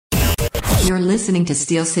You're listening to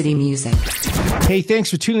Steel City Music. Hey, thanks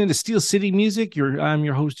for tuning in to Steel City Music. I'm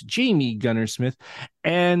your host, Jamie Gunner Smith.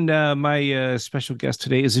 And my special guest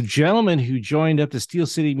today is a gentleman who joined up the Steel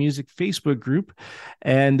City Music Facebook group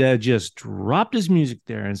and just dropped his music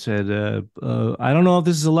there and said, I don't know if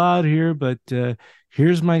this is allowed here, but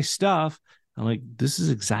here's my stuff. I'm like, this is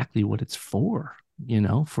exactly what it's for,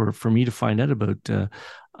 for me to find out about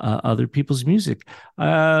other people's music.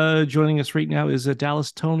 Joining us right now is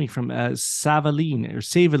Dallas Toni from Savelene or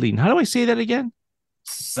Savelene. How do I say that again?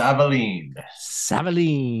 Savelene.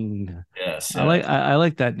 Savelene. Yes, I yeah.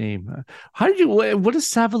 like that name. How did you? What does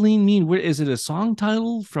Savelene mean? Where is it? A song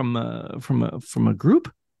title from a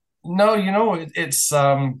group? No, it's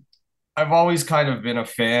I've always kind of been a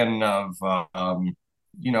fan of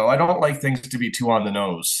I don't like things to be too on the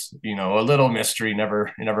nose. A little mystery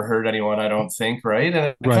never hurt anyone, I don't think, right? And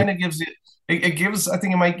it Right. kind of it gives I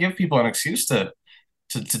think it might give people an excuse to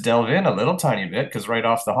delve in a little tiny bit because right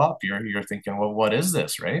off the hop you're thinking, well, what is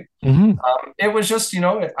this, right? Mm-hmm. It was just,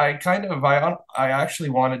 I actually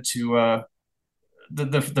wanted to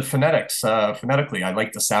the phonetics phonetically. I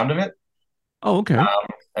like the sound of it. Oh, okay.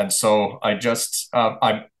 And so I just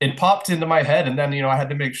I it popped into my head, and then I had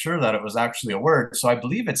to make sure that it was actually a word. So I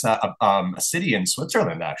believe it's a city in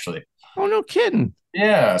Switzerland, actually. Oh, no kidding.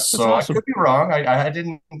 Yeah, That's so I awesome. could be wrong. I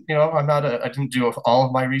didn't, I didn't do all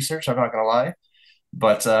of my research. I'm not gonna lie,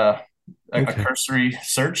 but a Okay. cursory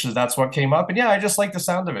search, that's what came up, and yeah, I just like the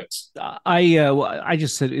sound of it. I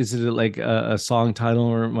just said, is it like a song title,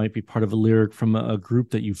 or it might be part of a lyric from a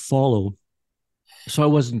group that you follow? So I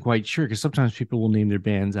wasn't quite sure because sometimes people will name their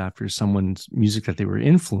bands after someone's music that they were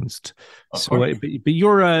influenced. Of So, course. but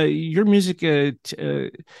your music, it's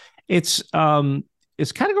it's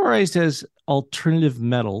categorized as alternative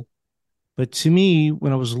metal. But to me,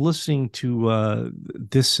 when I was listening to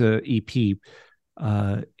this EP,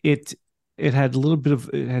 it had a little bit of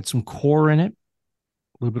it had some core in it,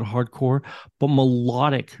 a little bit of hardcore, but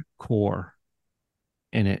melodic core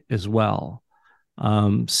in it as well.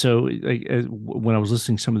 So like, when I was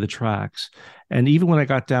listening to some of the tracks, and even when I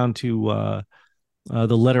got down to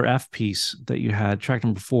the letter F piece that you had, track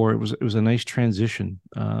number 4, it was a nice transition,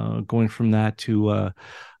 going from that to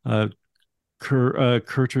uh,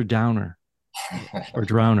 Kurter Downer or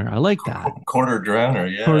Drowner. I like that. Quarter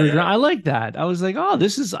drowner, yeah, Kurter, yeah. I like that. I was like, oh,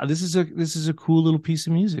 this is a cool little piece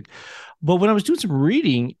of music. But when I was doing some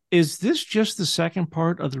reading, is this just the second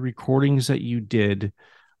part of the recordings that you did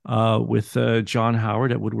with John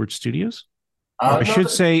Howard at Woodward Studios? Or I No, should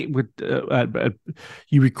say,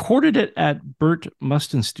 you recorded it at Burt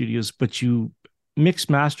Mustin Studios, but you mixed,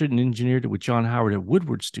 mastered, and engineered it with John Howard at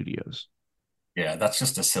Woodward Studios. yeah, that's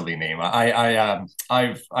just a silly name.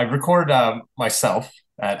 I record myself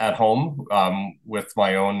at home with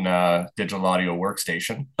my own digital audio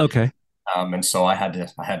workstation. Okay. And so I had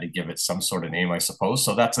to give it some sort of name, I suppose.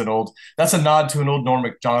 So that's a nod to an old Norm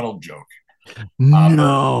Macdonald joke.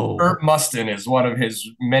 No. Burt Mustin is one of his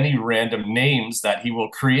many random names that he will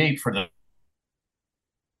create for the.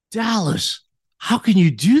 Dallas, how can you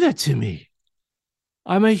do that to me?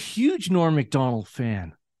 I'm a huge Norm Macdonald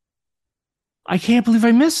fan. I can't believe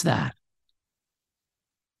I missed that.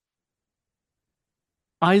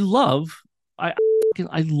 I love I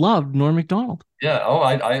love Norm Macdonald. Yeah. Oh,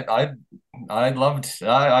 I loved.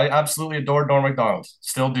 I absolutely adored Norm Macdonald.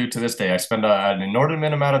 Still do to this day. I spend an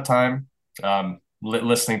inordinate amount of time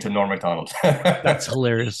listening to Norm Macdonald. That's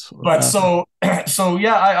hilarious. But so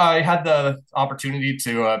yeah, I had the opportunity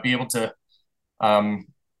to be able to um,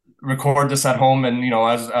 record this at home, and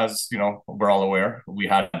as we're all aware, we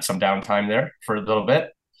had some downtime there for a little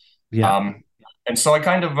bit. Yeah. Um, and so I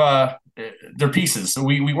kind of they're pieces. So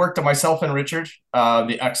we worked on myself and Richard,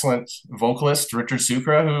 the excellent vocalist Richard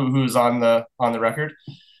Sucre, who's on the record.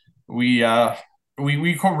 We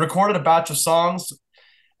recorded a batch of songs.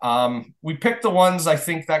 We picked the ones I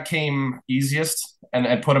think that came easiest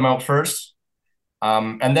and put them out first.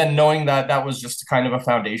 And then knowing that that was just kind of a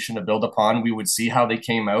foundation to build upon, we would see how they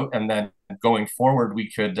came out, and then going forward,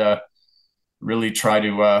 we could really try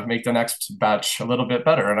to make the next batch a little bit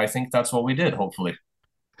better. And I think that's what we did, hopefully.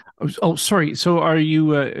 Oh, sorry. So are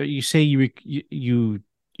you you say you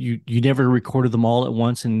never recorded them all at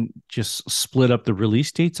once and just split up the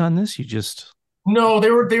release dates on this? You just No,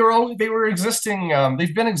 they were existing.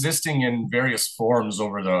 They've been existing in various forms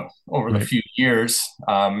over the right. few years.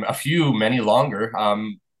 A few, many longer.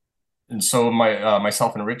 And so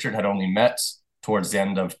myself and Richard had only met towards the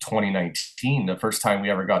end of 2019. The first time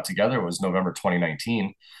we ever got together was November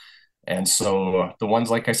 2019. And so the ones,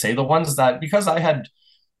 like I say, the ones that because I had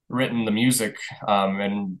written the music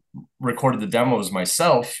and recorded the demos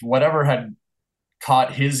myself, whatever had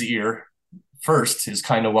caught his ear first is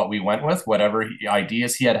kind of what we went with, whatever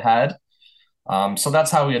ideas he had. So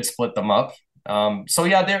that's how we had split them up. So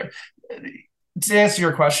yeah, to answer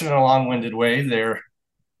your question in a long-winded way,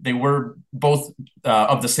 they were both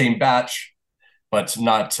of the same batch, but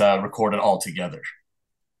not recorded all together.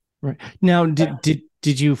 Right. Now,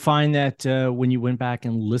 did you find that when you went back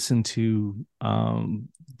and listened to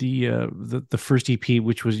the first EP,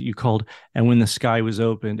 which was you called "And When the Sky Was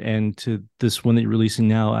Opened," and to this one that you're releasing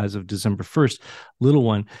now as of December 1st, "Little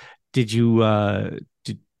One," did you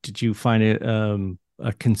did you find it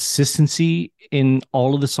a consistency in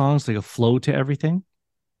all of the songs, like a flow to everything?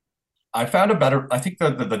 I found a better. I think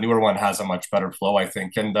the newer one has a much better flow. I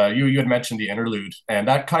think, and you had mentioned the interlude, and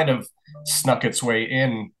that kind of snuck its way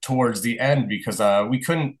in towards the end because we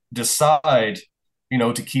couldn't decide,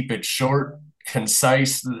 to keep it short,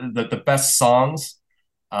 concise, the best songs,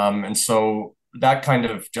 and so that kind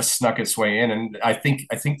of just snuck its way in, and I think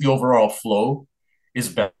the overall flow is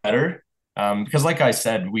better because, like I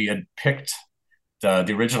said, we had picked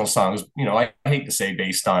the original songs. I hate to say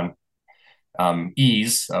based on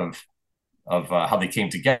ease of how they came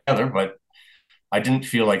together, but I didn't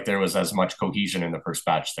feel like there was as much cohesion in the first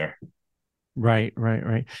batch there. Right, right,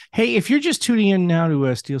 right. Hey, if you're just tuning in now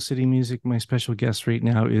to Steel City Music, my special guest right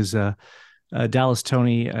now is Dallas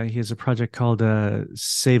Toni. He has a project called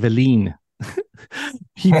Savelene.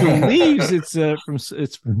 He believes it's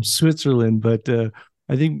from Switzerland, but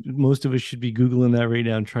I think most of us should be Googling that right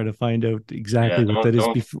now and try to find out exactly what that is.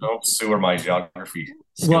 Don't sewer my geography.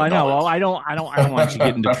 Well, I know. Well, I don't want you to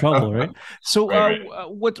get into trouble, right? So, right.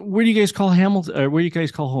 Where do you guys call Hamilton? Where do you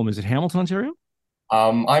guys call home? Is it Hamilton, Ontario?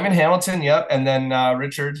 I'm in Hamilton, yep, and then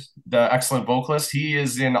Richard, the excellent vocalist, he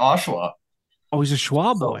is in Oshawa. Oh, he's a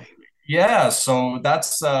Schwab So boy. yeah, so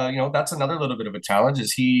that's another little bit of a challenge.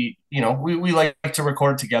 Is he, we like to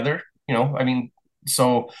record together.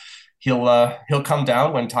 So he'll come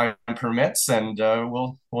down when time permits, and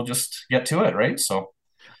we'll just get to it, right? So.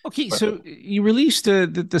 Okay, But so you released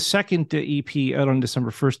the second EP out on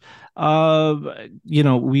December 1st.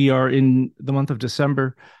 We are in the month of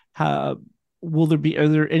December. Uh, are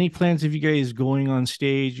there any plans of you guys going on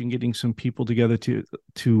stage and getting some people together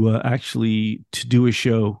to actually to do a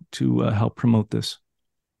show to help promote this?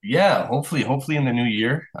 yeah, hopefully in the new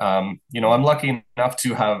year. I'm lucky enough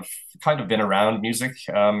to have kind of been around music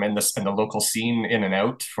and the local scene in and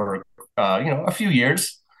out for a few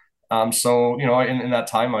years. So in that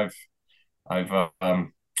time, I've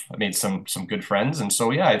made some good friends, and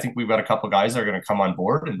so yeah, I think we've got a couple guys that are going to come on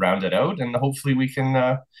board and round it out, and hopefully we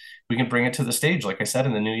can bring it to the stage, like I said,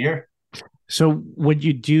 in the new year. So what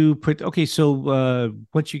you do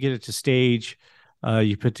once you get it to stage,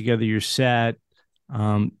 you put together your set,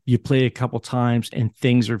 you play a couple times, and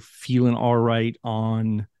things are feeling all right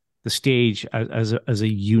on the stage as a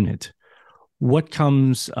unit. What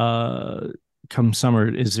comes come summer?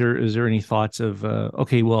 Is there any thoughts of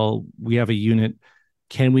okay, well, we have a unit.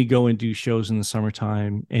 Can we go and do shows in the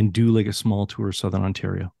summertime and do like a small tour of Southern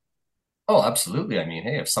Ontario? Oh, absolutely. I mean,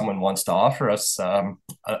 hey, if someone wants to offer us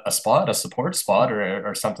a spot, a support spot,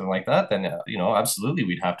 or something like that, then absolutely,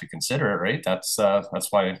 we'd have to consider it, right? That's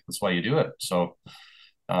why you do it. So,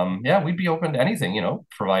 yeah, we'd be open to anything,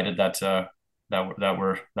 provided that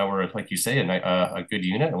we're like you say a good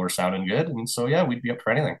unit and we're sounding good, and so yeah, we'd be up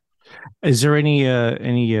for anything. Is there any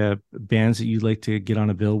bands that you'd like to get on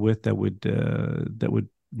a bill with that would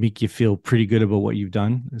make you feel pretty good about what you've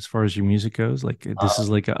done as far as your music goes? Like this is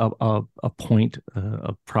like a point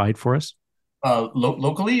of pride for us.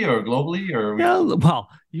 Locally or globally or Yeah, well,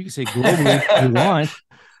 you can say globally if you want.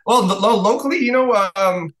 well, locally,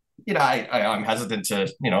 I'm hesitant to,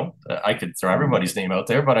 I could throw everybody's name out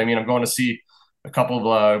there, but I mean, I'm going to see a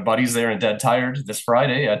couple of buddies there in Dead Tired this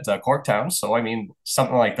Friday at Corktown. So, I mean,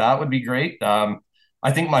 something like that would be great. I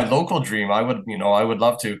think my local dream, I would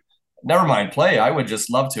love to, never mind play, I would just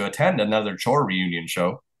love to attend another Chore reunion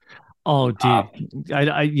show. Oh, Uh,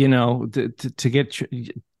 dude, to get,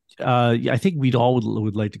 I think we'd all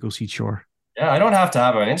would like to go see Chore. yeah, I don't have to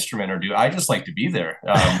have an instrument or do, I just like to be there.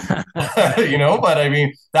 But I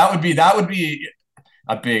mean, that would be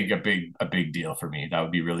a big deal for me. That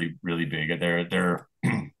would be really, really big. They're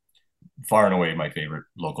far and away my favorite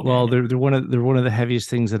local Well, band. they're one of the heaviest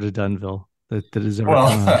things at a Dunville that has ever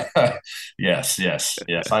come out. Well, yes.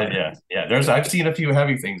 Yeah. I've seen a few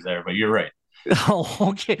heavy things there, but you're right. Oh,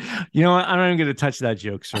 okay. You know what? I'm not even going to touch that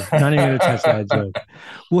joke, sir. Not even going to touch that joke.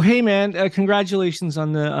 Well, hey, man, congratulations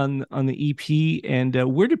on the EP.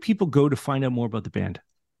 And where do people go to find out more about the band?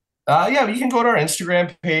 Yeah, you can go to our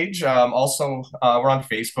Instagram page. Also, we're on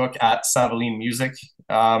Facebook at Savelene Music.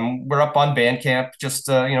 We're up on Bandcamp. Just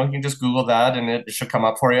you can just Google that, and it should come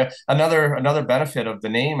up for you. Another benefit of the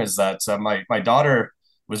name is that my daughter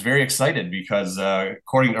was very excited because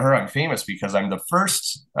according to her, I'm famous because I'm the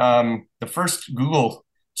first Google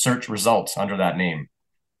search result under that name.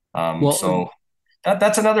 Well, So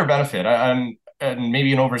that's another benefit, and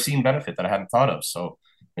maybe an overseen benefit that I hadn't thought of. So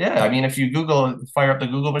yeah, I mean, if you fire up the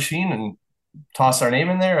Google machine and toss our name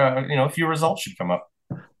in there, a few results should come up.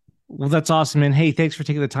 well, that's awesome, man. Hey, thanks for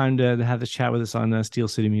taking the time to have this chat with us on Steel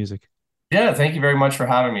City Music. Yeah, thank you very much for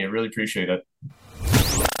having me. I really appreciate it.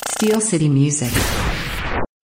 Steel City Music.